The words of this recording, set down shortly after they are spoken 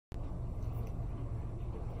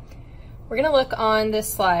We're going to look on this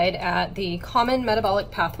slide at the common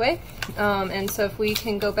metabolic pathway. And so if we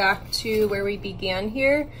can go back to where we began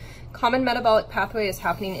here, common metabolic pathway is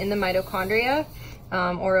happening in the mitochondria,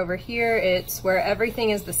 or over here, it's where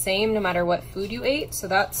everything is the same no matter what food you ate. So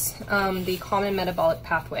that's the common metabolic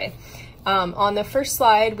pathway. On the first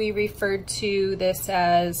slide, we referred to this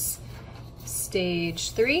as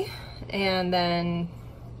stage 3, and then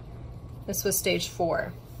this was stage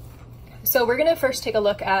 4. So we're going to first take a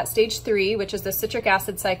look at stage 3, which is the citric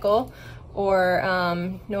acid cycle, or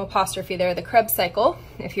no apostrophe there, the Krebs cycle,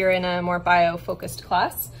 if you're in a more bio-focused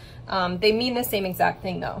class. They mean the same exact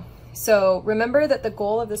thing though. So remember that the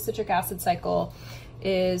goal of the citric acid cycle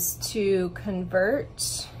is to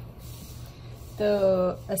convert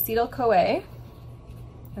the acetyl-CoA.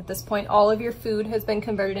 At this point, all of your food has been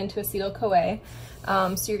converted into acetyl-CoA.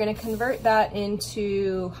 So you're going to convert that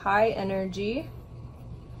into high energy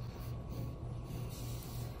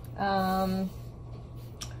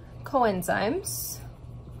coenzymes.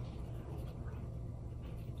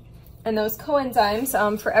 And those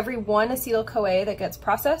coenzymes, for every one acetyl-CoA that gets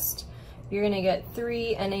processed, you're going to get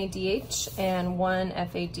 3 NADH and 1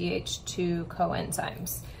 FADH2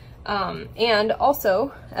 coenzymes. And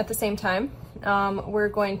also, at the same time, we're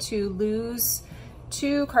going to lose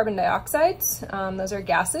 2 carbon dioxides. Those are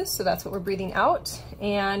gases, so that's what we're breathing out.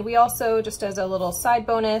 And we also, just as a little side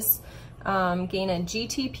bonus, gain a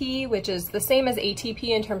GTP, which is the same as ATP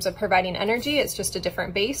in terms of providing energy. It's just a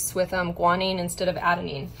different base with guanine instead of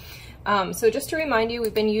adenine. So just to remind you,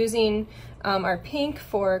 we've been using our pink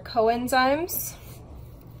for coenzymes.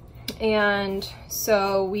 And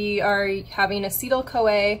so we are having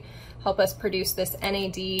acetyl-CoA help us produce this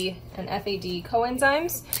NAD and FAD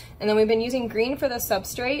coenzymes. And then we've been using green for the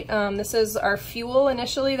substrate. This is our fuel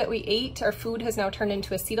initially that we ate. Our food has now turned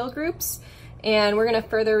into acetyl groups. And we're going to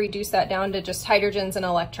further reduce that down to just hydrogens and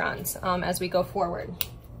electrons as we go forward.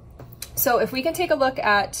 So if we can take a look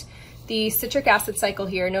at the citric acid cycle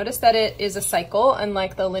here, notice that it is a cycle,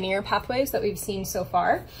 unlike the linear pathways that we've seen so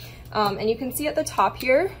far. And you can see at the top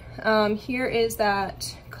here, here is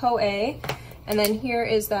that CoA, and then here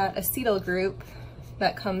is that acetyl group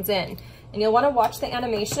that comes in. And you'll want to watch the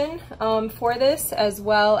animation for this, as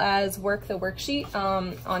well as work the worksheet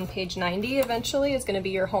on page 90 eventually is going to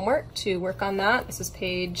be your homework to work on that. This is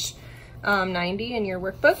page 90 in your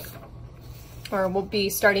workbook, or we'll be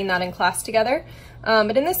starting that in class together.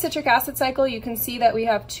 But in this citric acid cycle, you can see that we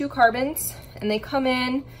have 2 carbons, and they come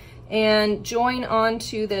in and join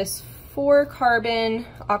onto this 4-carbon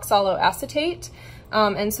oxaloacetate.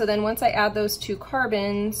 And so then once I add those 2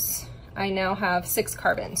 carbons, I now have 6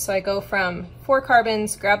 carbons. So I go from 4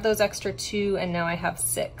 carbons, grab those extra 2, and now I have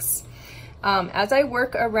 6. As I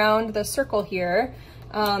work around the circle here,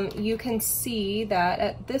 you can see that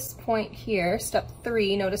at this point here, step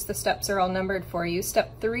 3, notice the steps are all numbered for you.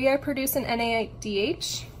 Step 3, I produce an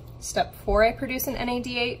NADH. Step 4, I produce an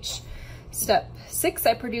NADH. Step 6,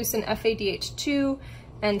 I produce an FADH2.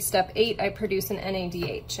 And step 8, I produce an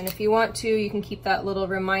NADH. And if you want to, you can keep that little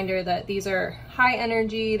reminder that these are high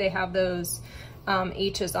energy, they have those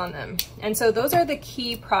H's on them. And so those are the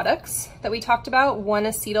key products that we talked about. 1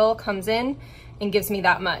 acetyl comes in and gives me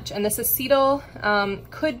that much. And this acetyl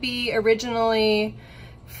could be originally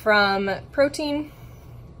from protein,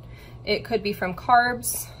 it could be from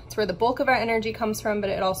carbs. It's where the bulk of our energy comes from,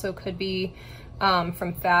 but it also could be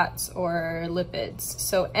from fats or lipids.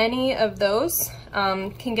 So any of those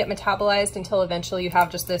can get metabolized until eventually you have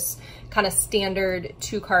just this kind of standard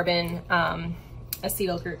 2-carbon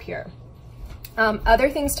acetyl group here. Other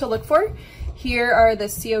things to look for, here are the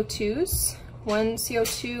CO2s, 1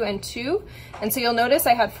 CO2 and 2. And so you'll notice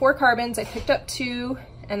I had 4 carbons, I picked up 2,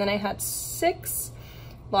 and then I had 6.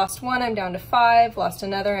 Lost 1, I'm down to 5, lost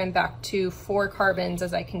another, I'm back to 4 carbons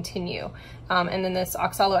as I continue. And then this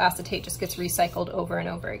oxaloacetate just gets recycled over and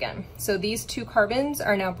over again. So these 2 carbons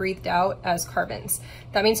are now breathed out as carbons.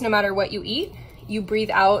 That means no matter what you eat, you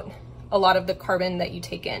breathe out a lot of the carbon that you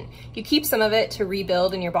take in. You keep some of it to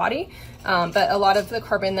rebuild in your body, but a lot of the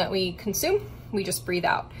carbon that we consume, we just breathe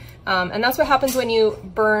out. And that's what happens when you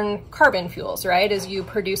burn carbon fuels, right? Is you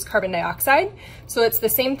produce carbon dioxide. So it's the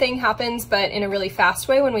same thing happens, but in a really fast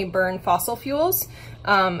way. When we burn fossil fuels,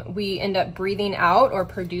 we end up breathing out or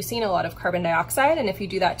producing a lot of carbon dioxide. And if you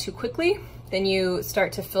do that too quickly, then you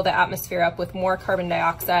start to fill the atmosphere up with more carbon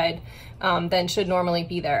dioxide than should normally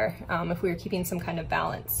be there if we were keeping some kind of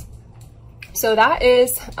balance. So that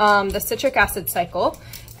is the citric acid cycle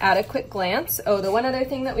at a quick glance. Oh, the one other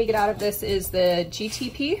thing that we get out of this is the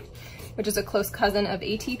GTP, which is a close cousin of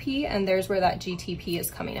ATP, and there's where that GTP is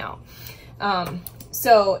coming out.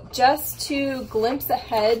 So just to glimpse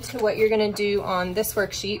ahead to what you're gonna do on this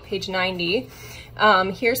worksheet, page 90,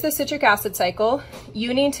 here's the citric acid cycle.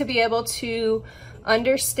 You need to be able to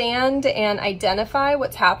understand and identify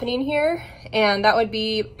what's happening here, and that would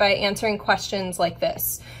be by answering questions like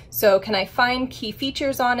this. So can I find key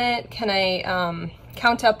features on it? Can I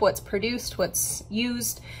count up what's produced, what's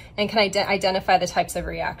used, and can I identify the types of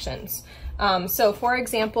reactions? So for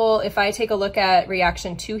example, if I take a look at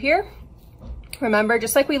reaction 2 here, remember,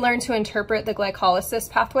 just like we learned to interpret the glycolysis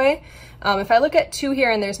pathway, if I look at 2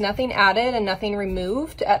 here and there's nothing added and nothing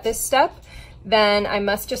removed at this step, then I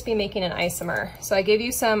must just be making an isomer. So I gave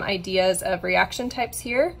you some ideas of reaction types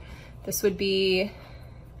here. This would be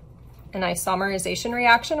an isomerization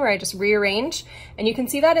reaction where I just rearrange, and you can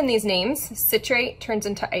see that in these names. Citrate turns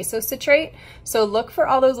into isocitrate. So look for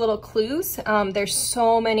all those little clues. There's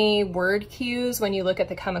so many word cues when you look at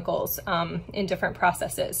the chemicals in different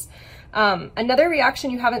processes. Another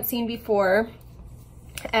reaction you haven't seen before,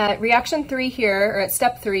 at reaction 3 here, or at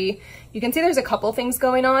step 3, you can see there's a couple things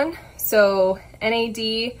going on. So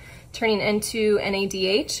NAD turning into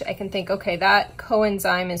NADH, I can think, okay, that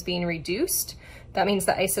coenzyme is being reduced. That means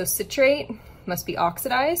the isocitrate must be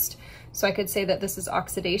oxidized. So I could say that this is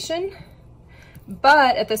oxidation.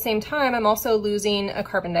 But at the same time, I'm also losing a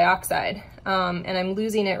carbon dioxide, and I'm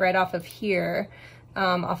losing it right off of here,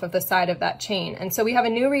 off of the side of that chain. And so we have a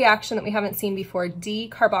new reaction that we haven't seen before,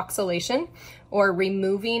 decarboxylation, or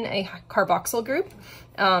removing a carboxyl group.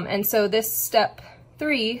 And so this step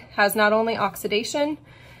 3 has not only oxidation,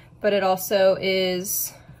 but it also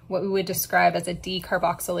is what we would describe as a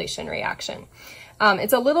decarboxylation reaction.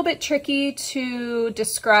 It's a little bit tricky to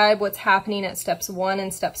describe what's happening at steps 1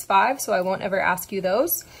 and steps 5, so I won't ever ask you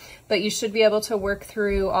those, but you should be able to work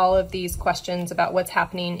through all of these questions about what's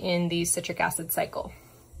happening in the citric acid cycle.